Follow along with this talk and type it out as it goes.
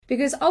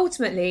Because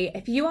ultimately,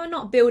 if you are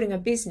not building a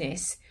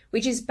business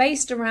which is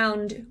based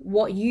around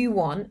what you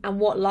want and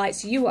what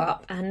lights you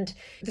up, and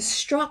the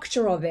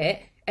structure of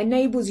it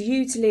enables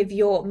you to live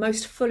your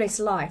most fullest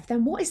life,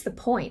 then what is the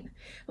point?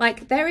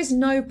 Like, there is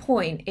no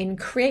point in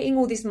creating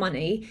all this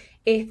money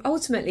if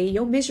ultimately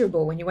you're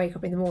miserable when you wake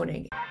up in the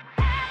morning.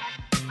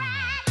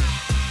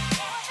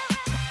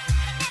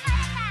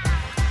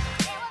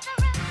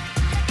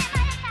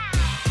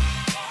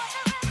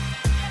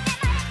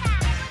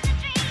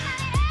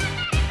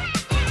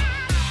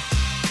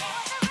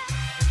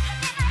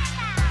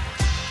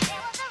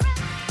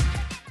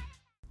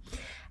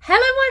 Hello,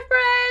 my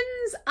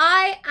friends.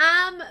 I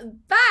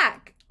am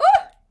back.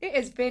 Oh, it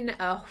has been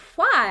a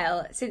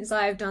while since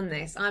I've done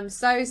this. I'm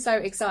so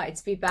excited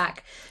to be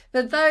back.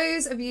 For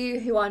those of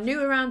you who are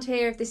new around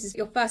here, if this is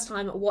your first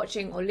time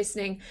watching or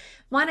listening,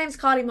 my name's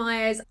Carly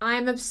Myers. I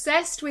am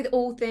obsessed with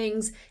all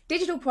things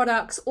digital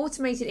products,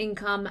 automated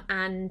income,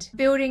 and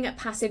building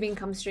passive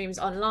income streams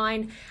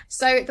online.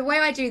 So the way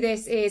I do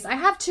this is I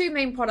have two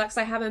main products.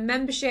 I have a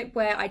membership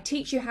where I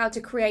teach you how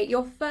to create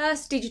your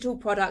first digital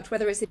product,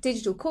 whether it's a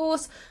digital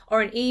course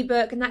or an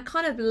ebook, and that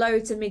kind of low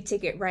to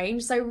mid-ticket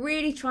range. So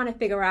really trying to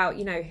figure out,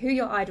 who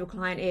your ideal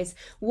client is,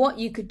 what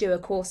you could do a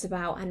course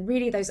about, and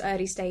really those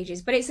early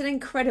stages. But it's an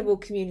incredible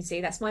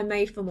community. That's my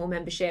Made for More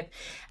membership.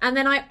 And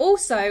then I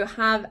also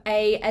have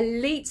a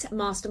elite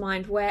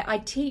mastermind where I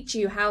teach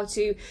you how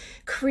to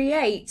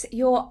create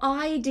your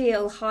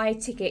ideal high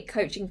ticket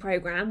coaching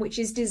program, which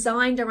is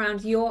designed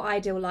around your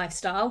ideal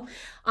lifestyle.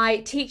 I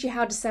teach you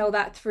how to sell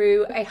that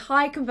through a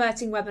high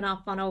converting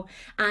webinar funnel,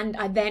 and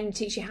I then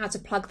teach you how to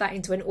plug that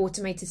into an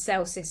automated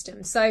sales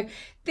system. So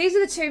these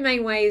are the two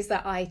main ways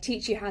that I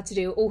teach you how to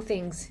do all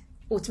things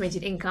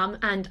automated income,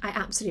 and I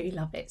absolutely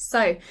love it.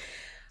 So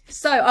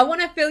I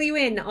want to fill you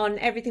in on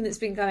everything that's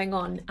been going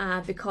on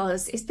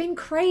because it's been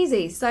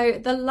crazy. So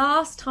the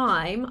last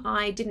time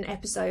I did an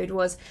episode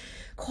was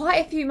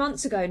quite a few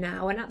months ago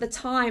now, and at the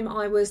time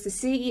I was the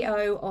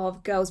CEO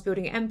of Girls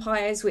Building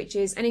Empires, which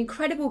is an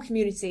incredible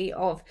community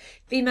of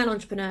female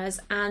entrepreneurs,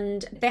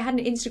 and they had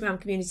an Instagram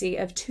community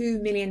of 2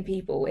 million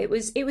people. It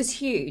was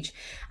huge,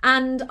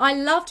 and I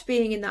loved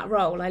being in that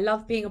role. I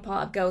loved being a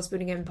part of Girls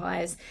Building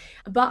Empires.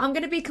 But I'm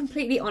going to be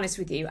completely honest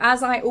with you,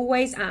 as I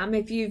always am.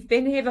 If you've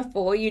been here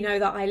before, you know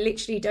that I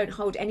literally don't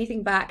hold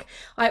anything back.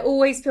 I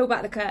always peel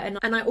back the curtain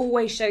and I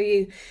always show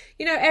you,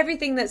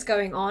 everything that's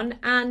going on.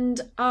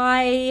 And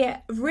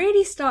I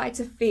really started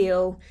to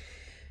feel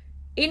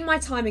in my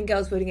time in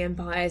Girls Building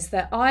Empires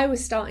that I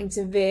was starting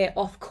to veer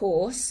off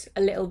course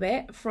a little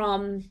bit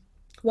from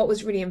what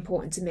was really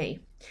important to me.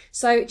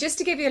 So just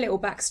to give you a little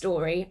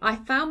backstory, I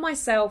found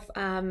myself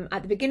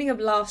at the beginning of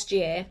last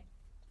year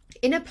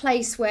in a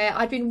place where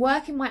I'd been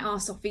working my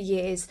ass off for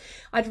years.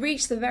 I'd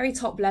reached the very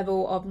top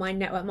level of my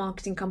network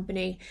marketing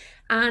company,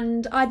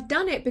 and I'd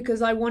done it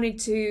because I wanted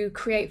to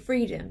create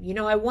freedom.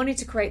 I wanted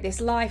to create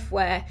this life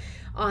where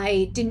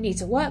I didn't need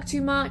to work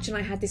too much, and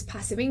I had this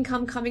passive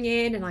income coming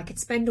in, and I could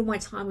spend all my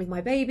time with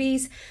my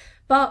babies.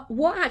 But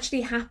what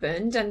actually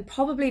happened, and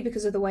probably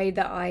because of the way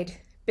that I'd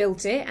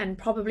built it, and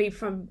probably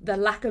from the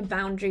lack of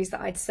boundaries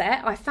that I'd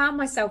set, I found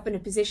myself in a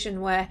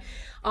position where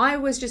I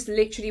was just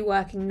literally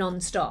working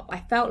non-stop. I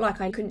felt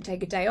like I couldn't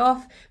take a day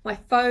off. My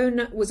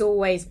phone was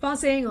always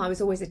buzzing. I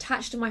was always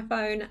attached to my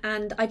phone,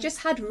 and I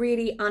just had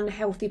really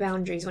unhealthy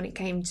boundaries when it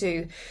came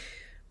to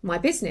my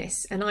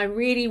business. And I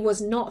really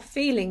was not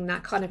feeling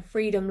that kind of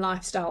freedom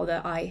lifestyle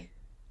that I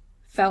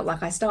felt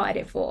like I started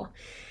it for.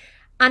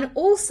 And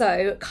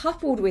also,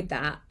 coupled with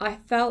that, I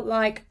felt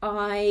like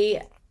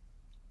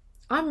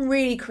I'm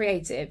really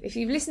creative. If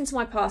you've listened to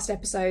my past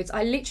episodes,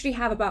 I literally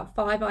have about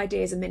 5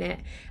 ideas a minute,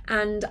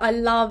 and I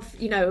love,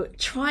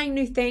 trying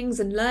new things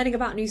and learning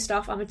about new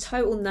stuff. I'm a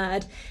total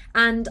nerd,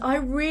 and I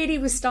really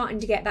was starting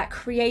to get that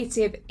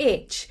creative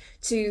itch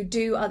to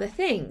do other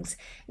things.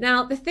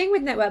 Now, the thing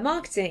with network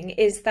marketing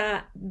is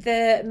that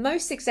the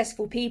most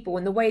successful people,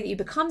 and the way that you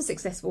become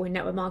successful in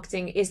network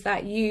marketing, is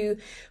that you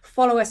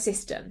follow a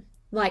system.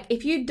 Like,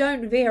 if you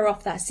don't veer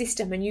off that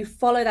system and you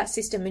follow that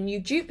system and you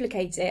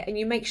duplicate it and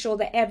you make sure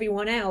that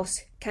everyone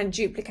else can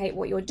duplicate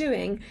what you're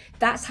doing,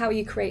 that's how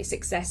you create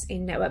success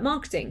in network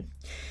marketing.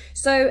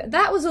 So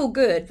that was all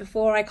good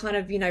before I kind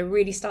of,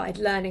 really started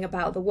learning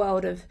about the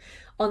world of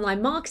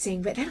online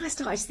marketing. But then I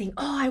started to think,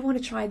 I want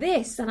to try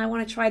this, and I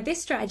want to try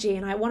this strategy,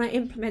 and I want to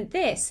implement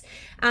this.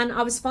 And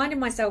I was finding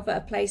myself at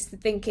a place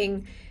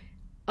thinking,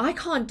 I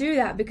can't do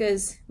that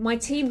because my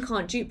team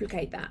can't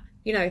duplicate that.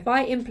 If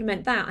I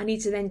implement that, I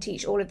need to then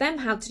teach all of them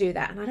how to do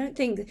that. And I don't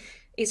think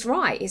it's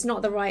right. It's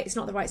not the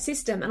right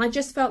system. And I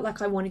just felt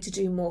like I wanted to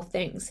do more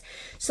things.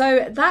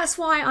 So that's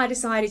why I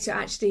decided to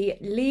actually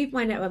leave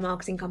my network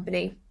marketing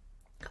company.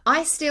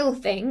 I still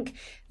think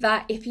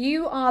that if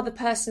you are the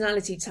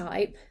personality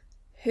type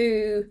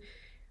who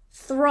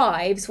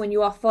thrives when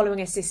you are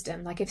following a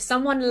system. Like, if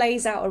someone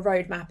lays out a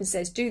roadmap and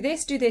says, do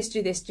this, do this,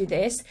 do this, do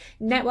this,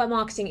 network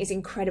marketing is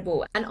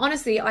incredible. And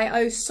honestly,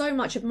 I owe so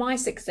much of my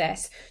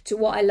success to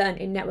what I learned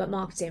in network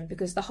marketing,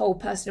 because the whole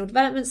personal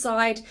development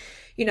side,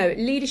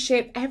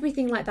 leadership,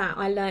 everything like that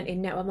I learned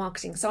in network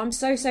marketing. So I'm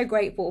so, so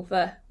grateful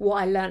for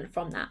what I learned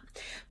from that.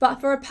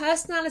 But for a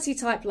personality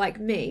type like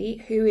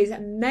me, who is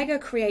mega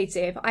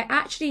creative, I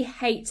actually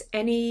hate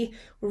any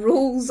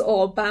rules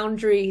or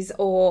boundaries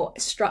or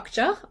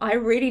structure. I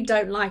really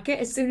don't like it.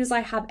 As soon as I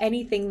have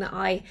anything that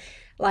I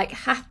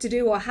have to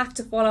do or have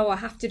to follow or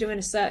have to do in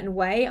a certain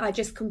way, I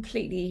just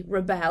completely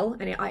rebel,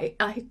 and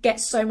I get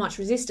so much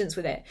resistance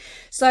with it.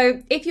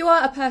 So if you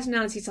are a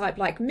personality type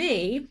like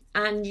me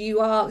and you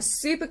are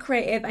super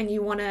creative and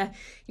you want to,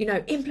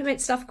 implement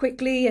stuff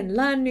quickly and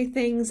learn new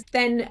things,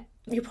 then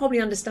you probably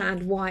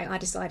understand why I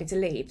decided to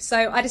leave.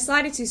 So I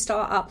decided to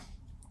start up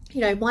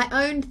my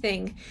own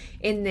thing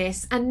in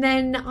this. And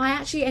then I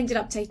actually ended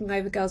up taking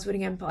over Girls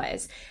Building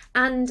Empires.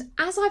 And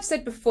as I've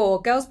said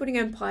before, Girls Building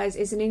Empires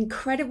is an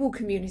incredible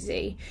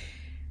community.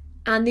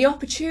 And the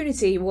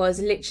opportunity was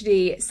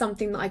literally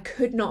something that I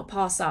could not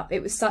pass up.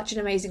 It was such an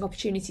amazing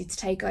opportunity to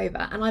take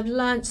over. And I've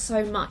learned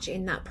so much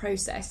in that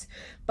process.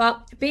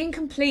 But being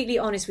completely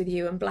honest with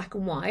you and black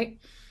and white,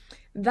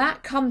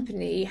 that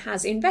company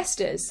has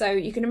investors. So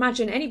you can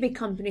imagine any big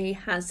company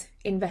has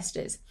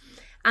investors.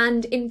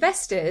 And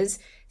investors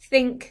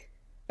think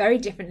very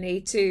differently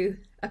to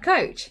a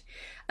coach.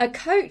 A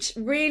coach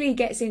really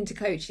gets into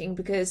coaching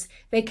because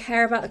they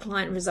care about the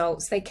client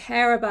results. They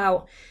care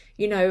about,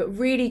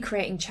 really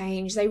creating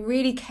change. They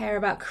really care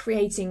about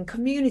creating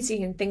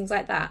community and things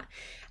like that.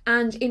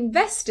 And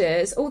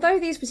investors, although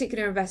these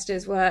particular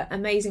investors were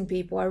amazing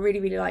people, I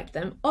really, really liked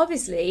them,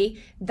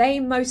 obviously,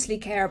 they mostly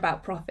care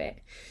about profit.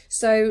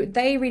 So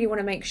they really want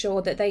to make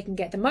sure that they can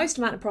get the most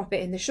amount of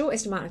profit in the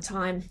shortest amount of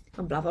time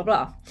and blah, blah,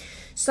 blah.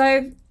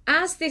 So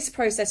as this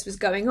process was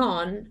going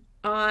on,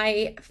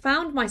 I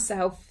found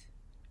myself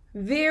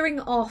veering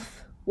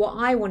off what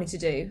I wanted to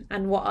do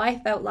and what I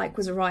felt like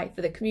was right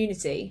for the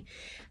community,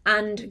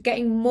 and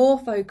getting more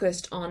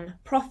focused on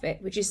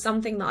profit, which is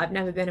something that I've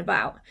never been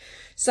about.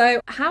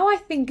 So how I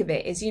think of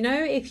it is,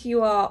 if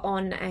you are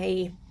on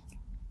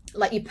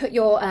you put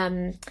your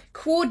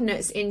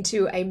coordinates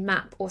into a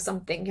map or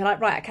something, you're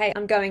like, right, okay,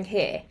 I'm going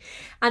here.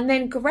 And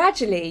then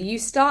gradually you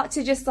start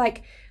to just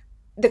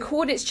the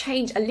coordinates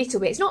change a little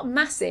bit. It's not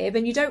massive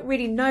and you don't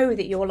really know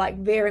that you're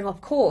veering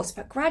off course,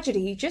 but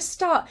gradually you just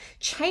start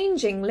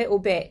changing little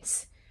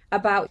bits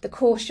about the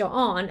course you're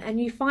on, and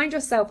you find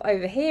yourself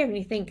over here and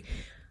you think,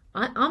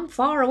 I'm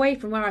far away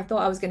from where I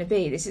thought I was going to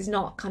be. This is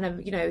not kind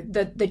of,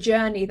 the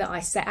journey that I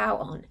set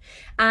out on.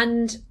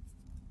 And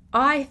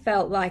I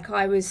felt like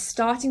I was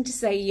starting to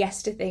say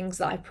yes to things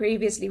that I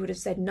previously would have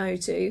said no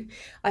to.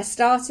 I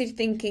started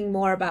thinking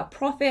more about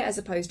profit as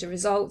opposed to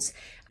results.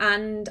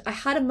 And I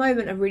had a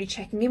moment of really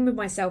checking in with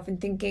myself and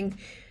thinking,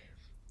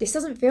 this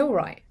doesn't feel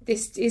right.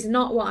 This is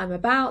not what I'm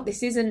about.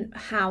 This isn't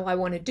how I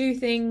want to do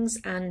things.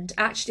 And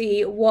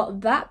actually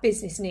what that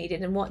business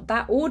needed and what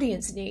that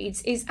audience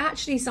needs is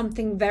actually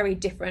something very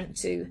different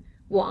to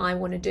what I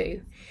want to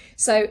do.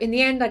 So in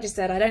the end, I just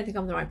said, I don't think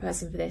I'm the right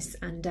person for this.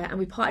 And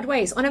we parted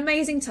ways on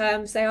amazing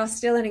terms. They are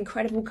still an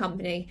incredible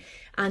company,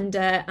 and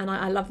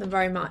I love them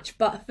very much.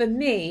 But for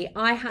me,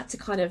 I had to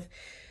kind of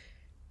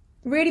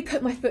really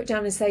put my foot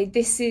down and say,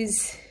 this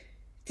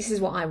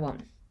is what I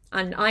want.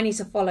 And I need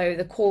to follow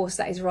the course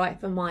that is right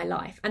for my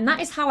life. And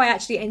that is how I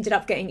actually ended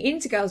up getting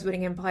into Girls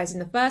Building Empires in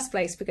the first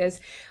place, because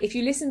if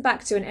you listen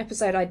back to an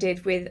episode I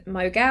did with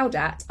Mo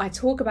Gaudat, I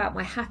talk about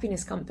my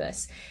happiness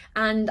compass.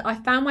 And I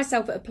found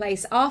myself at a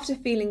place after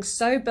feeling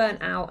so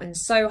burnt out and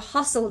so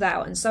hustled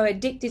out and so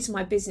addicted to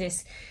my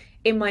business,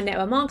 in my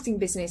network marketing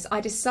business, I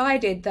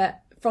decided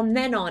that from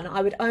then on,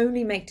 I would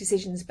only make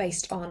decisions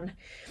based on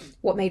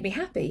what made me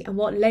happy and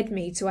what led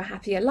me to a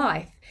happier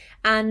life.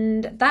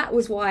 And that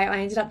was why I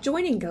ended up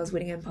joining Girls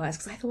Building Empires,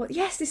 because I thought,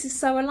 yes, this is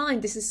so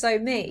aligned. This is so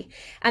me.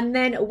 And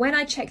then when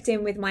I checked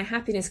in with my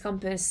happiness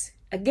compass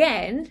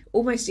again,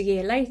 almost a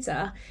year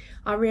later,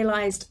 I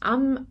realized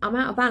I'm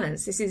out of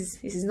balance. This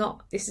is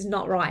not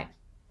right.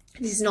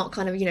 This is not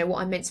kind of,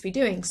 what I'm meant to be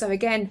doing. So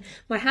again,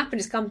 my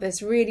happiness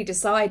compass really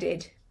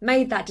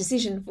made that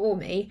decision for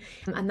me,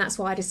 and that's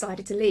why I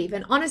decided to leave.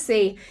 And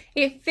honestly,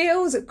 it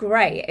feels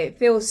great. It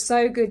feels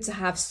so good to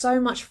have so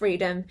much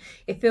freedom.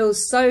 It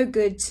feels so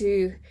good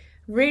to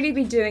really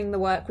be doing the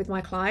work with my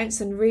clients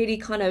and really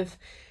kind of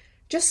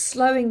just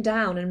slowing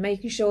down and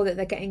making sure that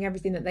they're getting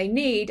everything that they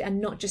need,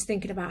 and not just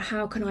thinking about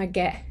how can I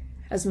get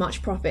as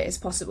much profit as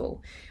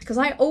possible. Because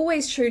I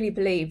always truly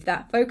believe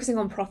that focusing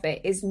on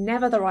profit is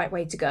never the right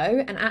way to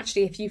go. And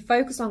actually, if you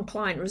focus on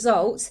client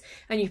results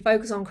and you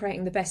focus on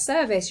creating the best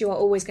service, you are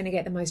always going to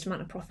get the most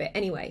amount of profit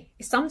anyway.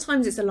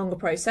 Sometimes it's a longer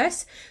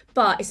process,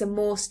 but it's a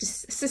more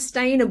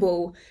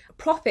sustainable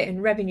profit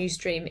and revenue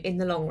stream in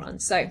the long run.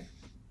 So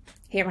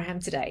here I am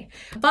today,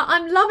 but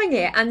I'm loving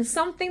it. And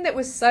something that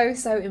was so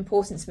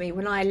important to me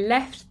when I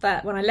left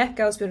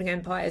Girls Building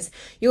Empires,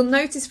 you'll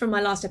notice from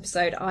my last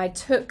episode, I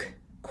took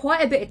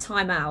quite a bit of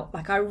time out.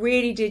 I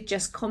really did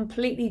just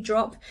completely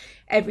drop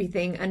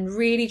everything and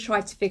really try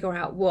to figure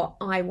out what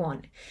I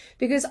want.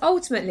 Because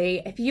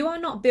ultimately, if you are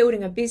not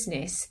building a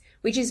business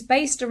which is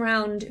based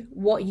around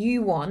what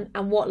you want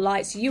and what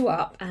lights you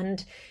up,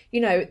 and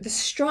the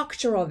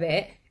structure of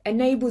it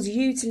enables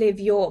you to live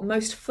your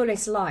most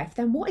fullest life,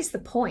 then what is the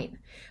point?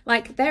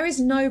 Like, there is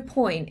no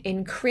point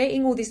in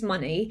creating all this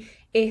money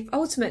if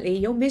ultimately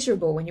you're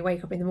miserable when you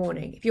wake up in the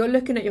morning. If you're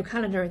looking at your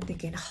calendar and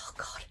thinking, oh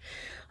God,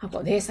 I've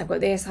got this,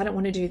 I don't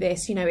want to do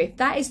this. You know, if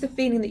that is the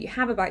feeling that you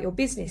have about your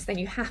business, then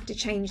you have to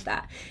change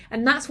that.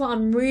 And that's what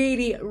I'm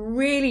really,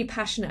 really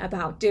passionate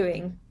about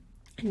doing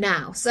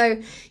now.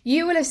 So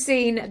you will have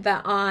seen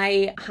that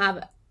I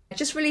have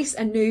just released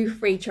a new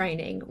free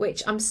training,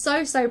 which I'm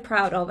so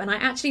proud of. And I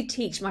actually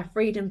teach my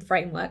Freedom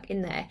Framework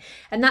in there.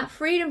 And that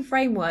Freedom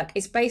Framework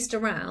is based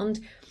around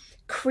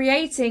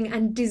creating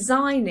and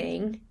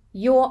designing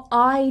your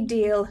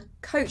ideal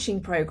coaching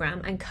program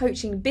and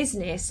coaching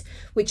business,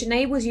 which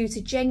enables you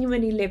to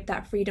genuinely live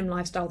that freedom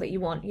lifestyle that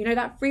you want. You know,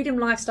 that freedom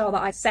lifestyle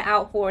that I set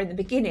out for in the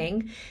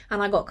beginning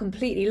and I got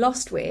completely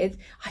lost with,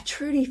 I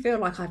truly feel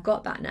like I've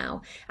got that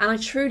now. And I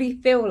truly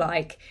feel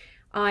like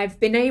I've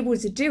been able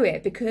to do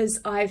it because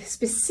I've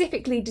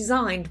specifically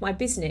designed my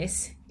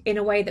business in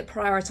a way that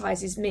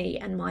prioritizes me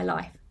and my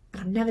life. And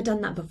I've never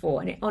done that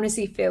before, and it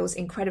honestly feels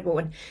incredible.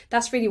 And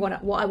that's really what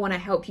I want to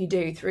help you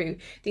do through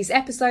these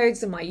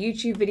episodes and my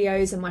YouTube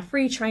videos and my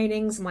free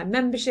trainings and my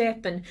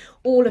membership and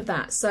all of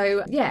that.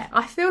 So yeah,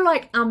 I feel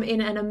like I'm in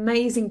an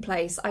amazing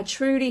place. I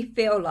truly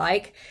feel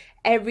like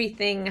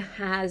everything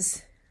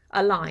has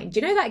aligned.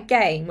 You know that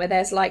game where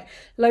there's like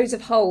loads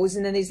of holes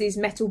and then there's these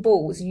metal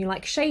balls and you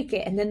like shake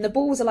it and then the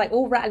balls are like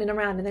all rattling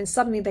around and then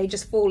suddenly they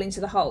just fall into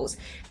the holes?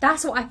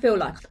 That's what I feel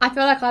like. I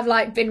feel like I've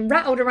like been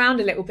rattled around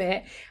a little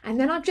bit and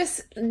then I've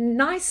just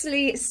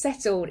nicely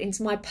settled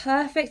into my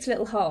perfect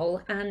little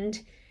hole,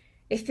 and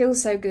it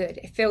feels so good.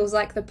 It feels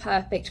like the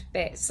perfect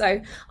fit.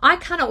 So I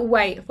cannot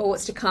wait for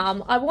what's to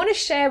come. I want to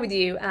share with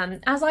you,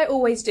 as I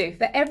always do,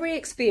 for every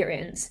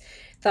experience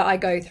that I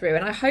go through,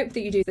 and I hope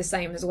that you do the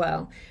same as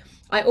well,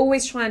 I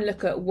always try and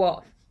look at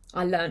what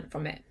I learned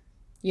from it,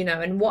 you know,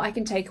 and what I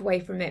can take away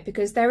from it,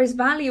 because there is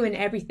value in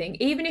everything.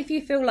 Even if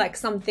you feel like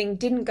something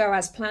didn't go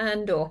as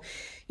planned, or,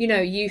 you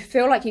know, you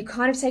feel like you've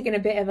kind of taken a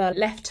bit of a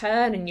left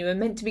turn and you were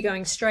meant to be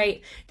going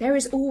straight, there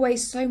is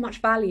always so much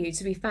value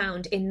to be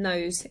found in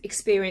those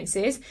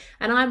experiences.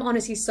 And I'm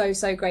honestly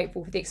so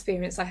grateful for the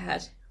experience I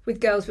had with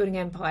Girls Building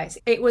Empires.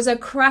 It was a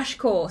crash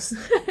course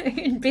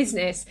in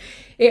business.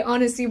 It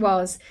honestly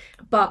was.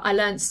 But I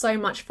learned so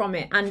much from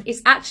it. And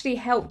it's actually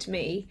helped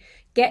me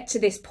get to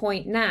this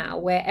point now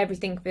where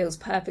everything feels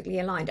perfectly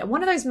aligned. And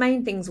one of those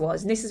main things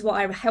was, and this is what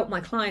I help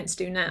my clients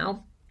do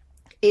now,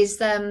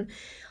 is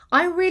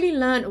I really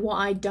learned what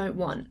I don't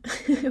want,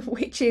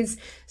 which is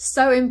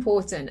so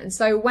important. And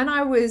so when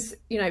I was,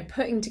 you know,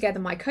 putting together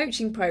my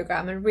coaching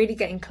program and really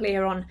getting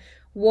clear on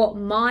what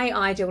my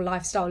ideal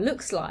lifestyle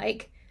looks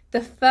like,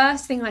 the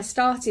first thing I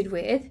started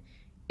with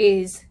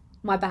is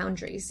my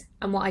boundaries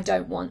and what I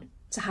don't want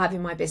to have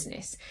in my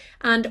business.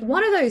 And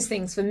one of those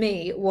things for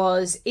me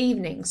was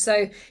evenings.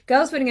 So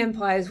Girls Building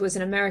Empires was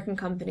an American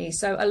company,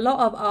 so a lot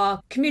of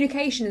our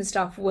communication and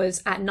stuff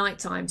was at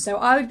nighttime. So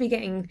I would be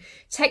getting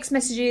text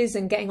messages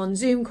and getting on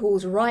Zoom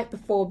calls right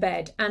before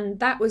bed, and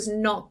that's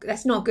not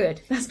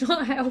good. That's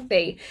not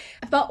healthy.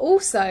 But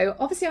also,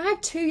 obviously, I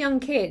have 2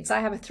 young kids. I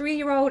have a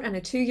 3-year-old and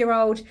a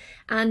 2-year-old,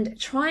 and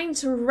trying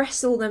to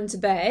wrestle them to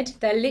bed,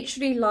 they're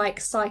literally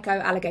like psycho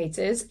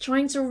alligators,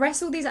 trying to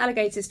wrestle these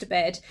alligators to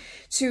bed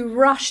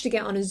to rush to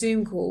get on a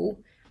Zoom call,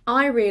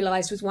 I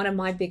realised was one of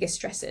my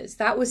biggest stressors.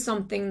 That was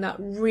something that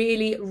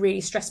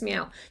really stressed me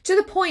out, to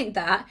the point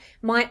that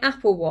my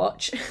Apple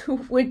Watch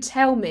would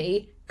tell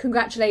me,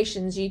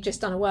 congratulations, you've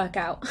just done a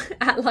workout.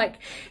 At like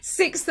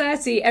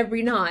 6:30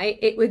 every night,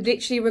 it would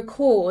literally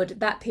record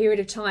that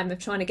period of time of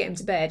trying to get him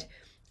to bed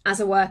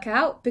as a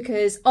workout,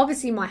 because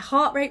obviously my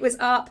heart rate was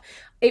up,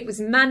 it was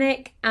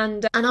manic,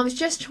 and I was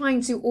just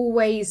trying to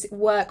always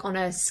work on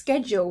a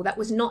schedule that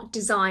was not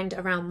designed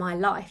around my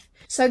life.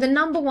 So the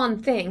number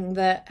one thing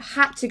that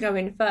had to go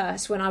in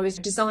first when I was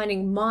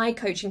designing my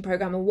coaching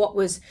program and what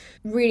was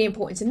really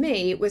important to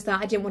me was that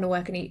I didn't want to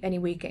work any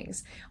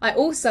weekends. I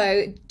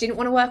also didn't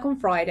want to work on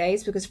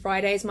Fridays, because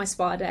Friday is my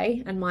spa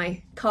day and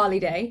my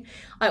Carly day.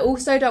 I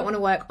also don't want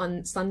to work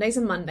on Sundays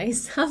and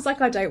Mondays. Sounds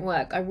like I don't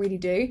work, I really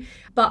do.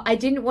 But I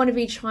didn't want to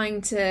be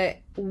trying to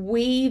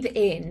weave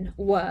in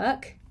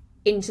work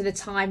into the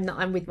time that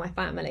I'm with my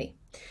family.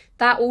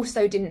 That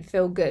also didn't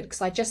feel good,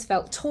 because I just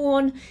felt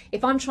torn.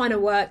 If I'm trying to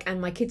work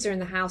and my kids are in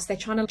the house, they're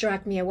trying to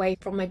drag me away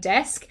from my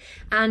desk,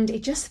 and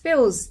it just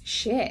feels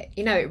shit.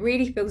 You know, it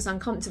really feels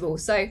uncomfortable.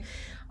 So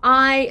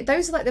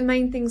those are like the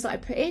main things that I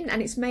put in,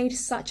 and it's made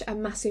such a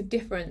massive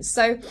difference.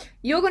 So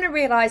you're going to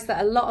realize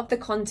that a lot of the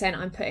content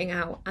I'm putting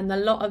out and a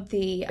lot of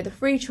the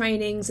free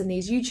trainings and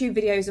these YouTube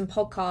videos and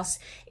podcasts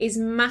is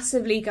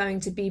massively going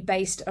to be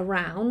based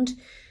around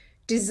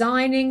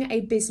designing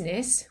a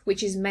business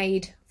which is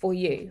made for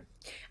you.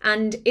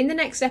 And in the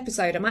next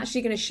episode, I'm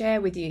actually going to share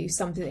with you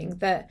something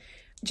that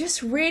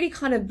just really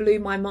kind of blew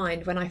my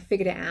mind when I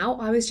figured it out.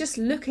 I was just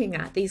looking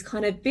at these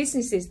kind of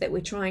businesses that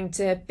we're trying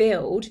to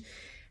build,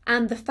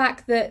 and the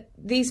fact that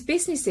these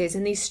businesses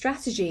and these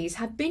strategies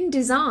have been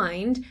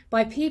designed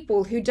by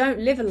people who don't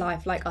live a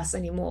life like us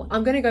anymore.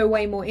 I'm going to go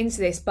way more into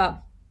this,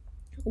 but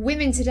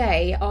women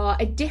today are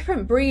a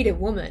different breed of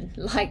woman.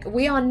 Like,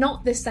 we are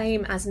not the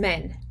same as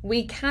men.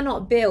 We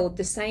cannot build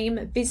the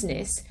same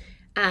business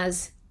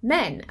as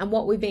men and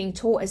what we're being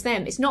taught as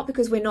them. It's not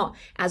because we're not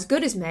as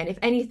good as men. If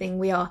anything,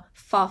 we are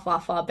far,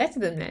 far, far better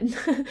than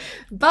men.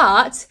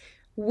 But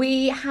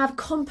we have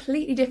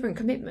completely different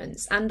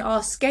commitments, and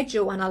our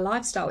schedule and our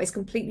lifestyle is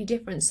completely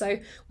different. So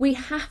we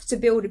have to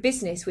build a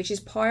business which is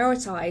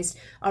prioritized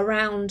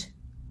around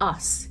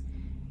us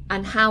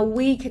and how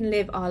we can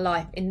live our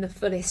life in the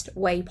fullest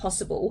way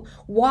possible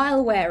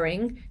while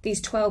wearing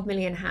these 12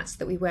 million hats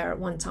that we wear at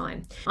one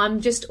time.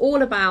 I'm just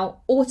all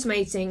about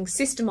automating,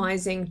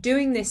 systemizing,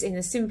 doing this in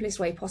the simplest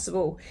way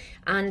possible.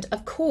 And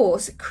of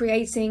course,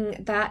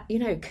 creating that,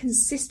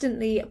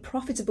 consistently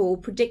profitable,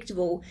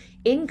 predictable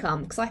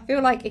income. Because I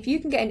feel like if you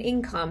can get an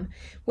income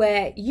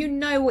where you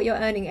know what you're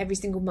earning every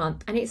single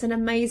month, and it's an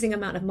amazing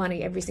amount of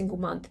money every single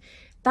month,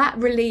 that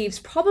relieves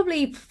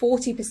probably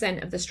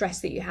 40% of the stress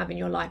that you have in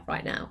your life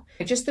right now.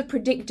 Just the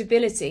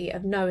predictability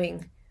of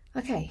knowing,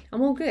 okay,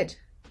 I'm all good.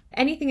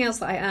 Anything else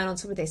that I earn on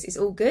top of this is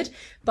all good,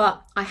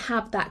 but I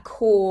have that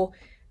core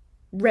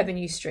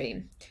revenue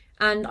stream.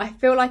 And I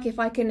feel like if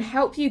I can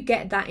help you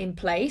get that in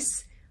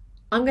place,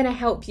 I'm going to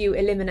help you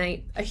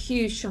eliminate a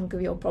huge chunk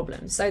of your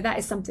problems. So that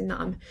is something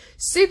that I'm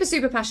super,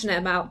 super passionate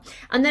about.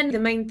 And then the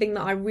main thing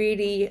that I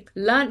really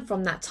learned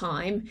from that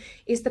time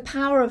is the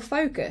power of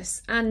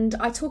focus. And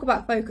I talk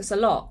about focus a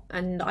lot,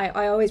 and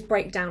I always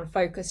break down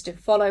focus to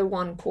follow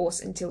one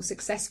course until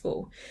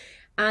successful.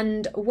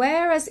 And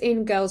whereas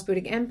in Girls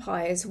Building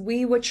Empires,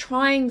 we were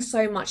trying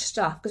so much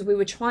stuff because we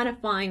were trying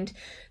to find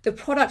the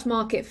product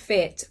market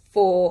fit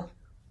for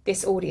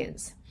this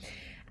audience.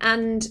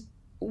 And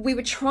we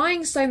were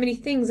trying so many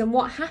things, and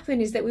what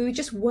happened is that we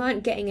just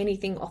weren't getting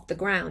anything off the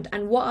ground.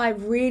 And what I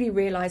really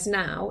realize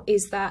now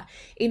is that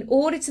in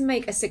order to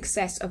make a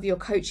success of your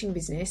coaching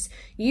business,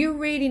 you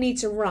really need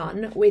to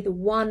run with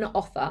one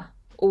offer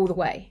all the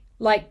way.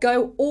 Like,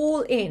 go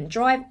all in,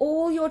 drive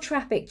all your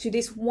traffic to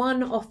this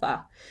one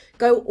offer,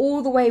 go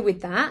all the way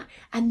with that,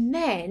 and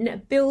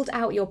then build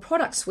out your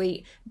product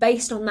suite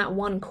based on that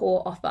one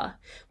core offer.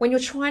 When you're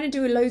trying to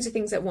do loads of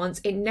things at once,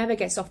 it never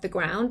gets off the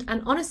ground.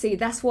 And honestly,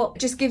 that's what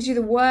just gives you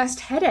the worst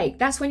headache.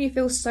 That's when you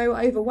feel so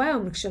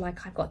overwhelmed because you're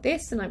like, I've got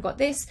this and I've got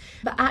this.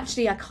 But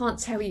actually, I can't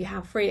tell you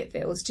how free it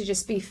feels to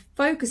just be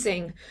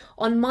focusing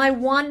on my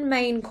one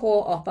main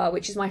core offer,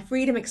 which is my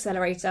Freedom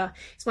Accelerator.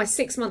 It's my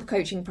 6-month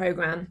coaching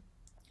program.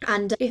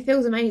 And it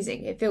feels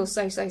amazing. It feels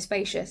so, so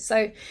spacious.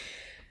 So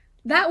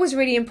that was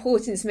really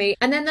important to me.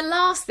 And then the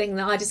last thing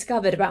that I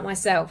discovered about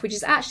myself, which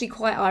is actually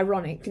quite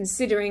ironic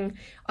considering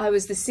I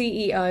was the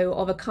CEO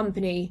of a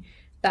company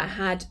that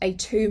had a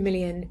 2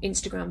 million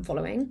Instagram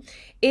following,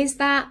 is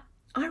that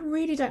I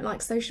really don't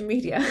like social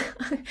media.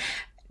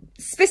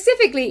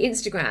 Specifically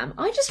Instagram.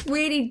 I just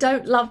really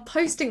don't love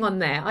posting on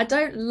there. I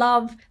don't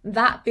love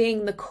that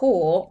being the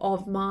core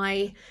of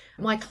my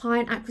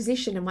client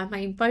acquisition and my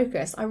main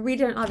focus. I really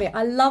don't love it.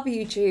 I love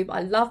YouTube.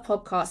 I love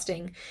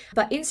podcasting.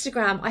 But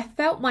Instagram, I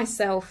felt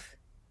myself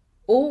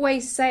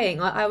always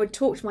saying, I would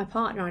talk to my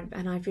partner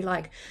and I'd be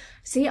like,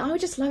 see, I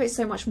would just love it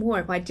so much more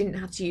if I didn't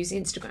have to use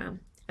Instagram.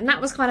 And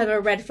that was kind of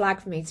a red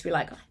flag for me to be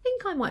like, I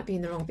think I might be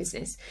in the wrong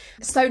business.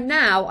 So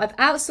now I've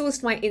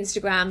outsourced my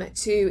Instagram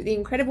to the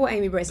incredible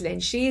Amy Breslin.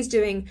 She is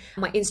doing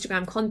my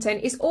Instagram content.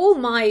 It's all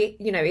my,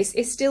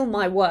 it's still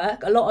my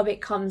work. A lot of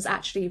it comes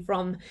actually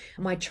from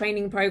my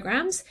training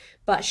programs,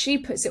 but she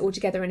puts it all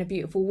together in a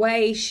beautiful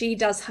way. She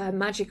does her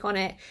magic on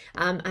it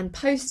and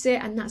posts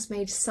it. And that's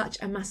made such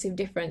a massive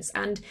difference.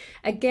 And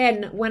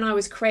again, when I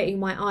was creating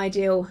my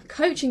ideal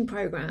coaching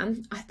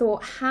program, I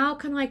thought, how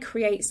can I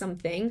create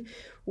something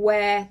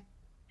where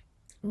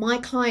my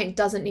client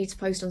doesn't need to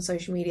post on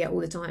social media all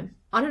the time?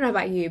 I don't know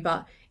about you,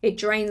 but it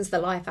drains the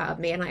life out of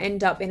me and I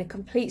end up in a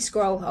complete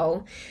scroll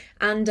hole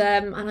and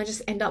I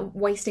just end up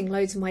wasting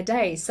loads of my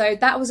days. So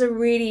that was a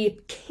really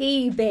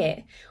key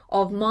bit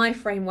of my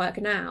framework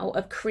now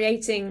of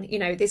creating,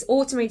 this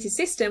automated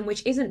system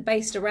which isn't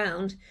based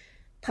around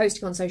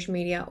posting on social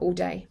media all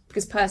day,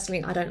 because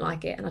personally I don't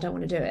like it and I don't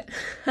want to do it.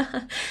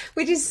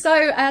 Which is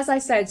so, as I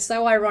said,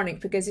 so ironic,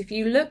 because if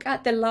you look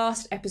at the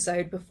last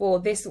episode before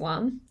this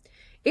one,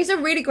 it's a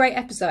really great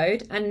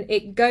episode and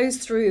it goes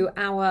through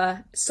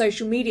our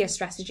social media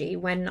strategy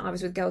when I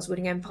was with Girls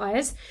Building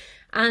Empires.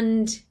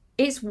 And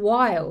it's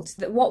wild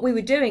that what we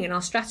were doing in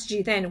our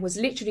strategy then was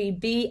literally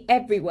be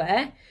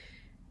everywhere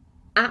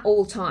at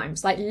all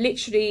times, like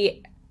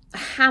literally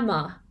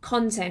hammer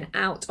content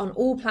out on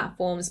all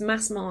platforms,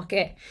 mass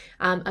market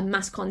and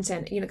mass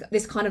content,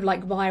 this kind of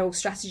like viral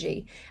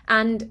strategy.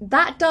 And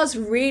that does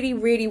really,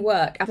 really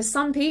work. And for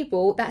some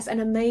people, that's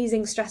an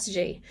amazing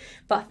strategy.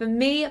 But for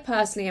me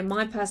personally and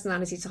my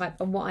personality type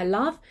and what I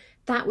love,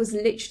 that was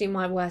literally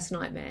my worst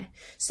nightmare.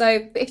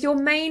 So if your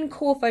main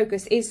core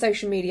focus is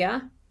social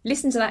media,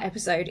 listen to that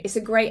episode. It's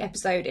a great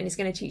episode and it's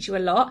going to teach you a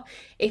lot.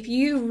 If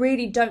you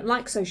really don't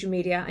like social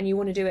media and you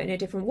want to do it in a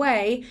different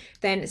way,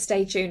 then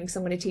stay tuned because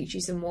I'm going to teach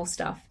you some more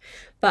stuff.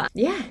 But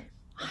yeah,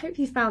 I hope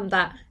you found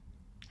that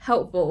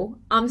helpful.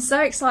 I'm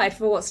so excited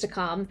for what's to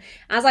come.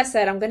 As I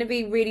said, I'm going to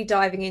be really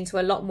diving into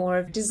a lot more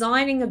of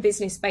designing a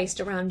business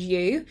based around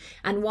you,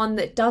 and one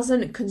that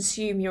doesn't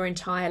consume your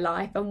entire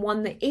life, and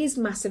one that is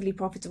massively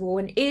profitable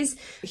and is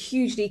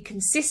hugely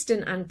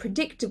consistent and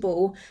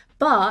predictable,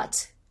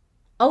 but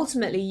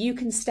ultimately you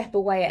can step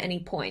away at any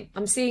point.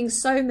 I'm seeing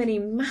so many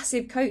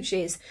massive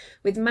coaches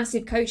with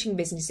massive coaching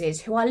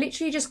businesses who are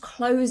literally just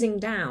closing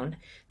down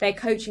their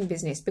coaching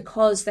business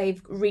because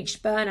they've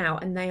reached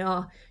burnout and they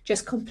are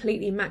just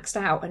completely maxed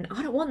out. And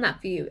I don't want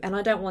that for you, and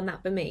I don't want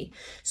that for me.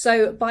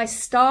 So by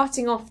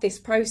starting off this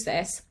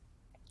process,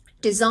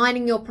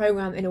 designing your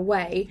program in a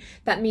way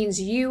that means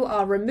you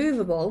are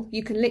removable,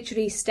 you can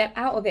literally step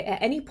out of it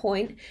at any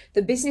point,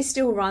 the business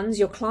still runs,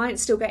 your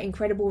clients still get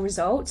incredible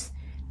results.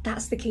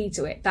 That's the key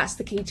to it. That's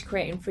the key to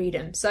creating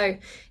freedom. So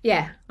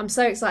yeah, I'm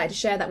so excited to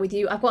share that with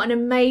you. I've got an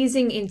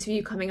amazing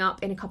interview coming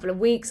up in a couple of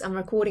weeks. I'm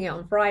recording it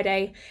on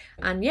Friday.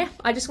 And yeah,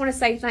 I just want to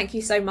say thank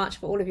you so much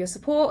for all of your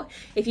support.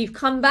 If you've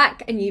come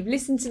back and you've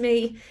listened to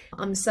me,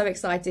 I'm so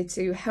excited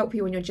to help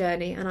you on your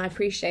journey. And I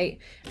appreciate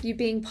you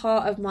being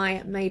part of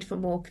my Made for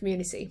More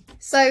community.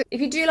 So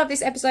if you do love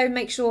this episode,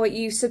 make sure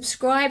you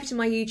subscribe to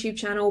my YouTube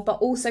channel, but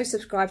also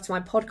subscribe to my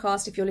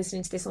podcast if you're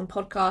listening to this on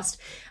podcast,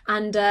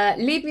 and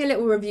leave me a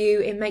little review.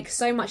 It makes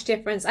so much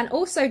difference. And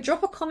also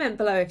drop a comment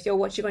below if you're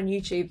watching on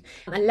YouTube,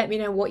 and let me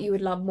know what you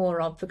would love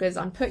more of, because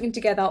I'm putting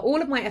together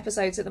all of my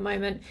episodes at the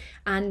moment,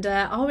 and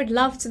I would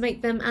love to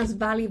make them as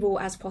valuable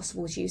as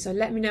possible to you. So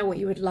let me know what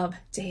you would love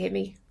to hear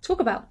me talk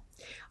about.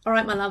 All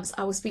right, my loves,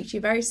 I will speak to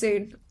you very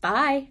soon.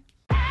 Bye.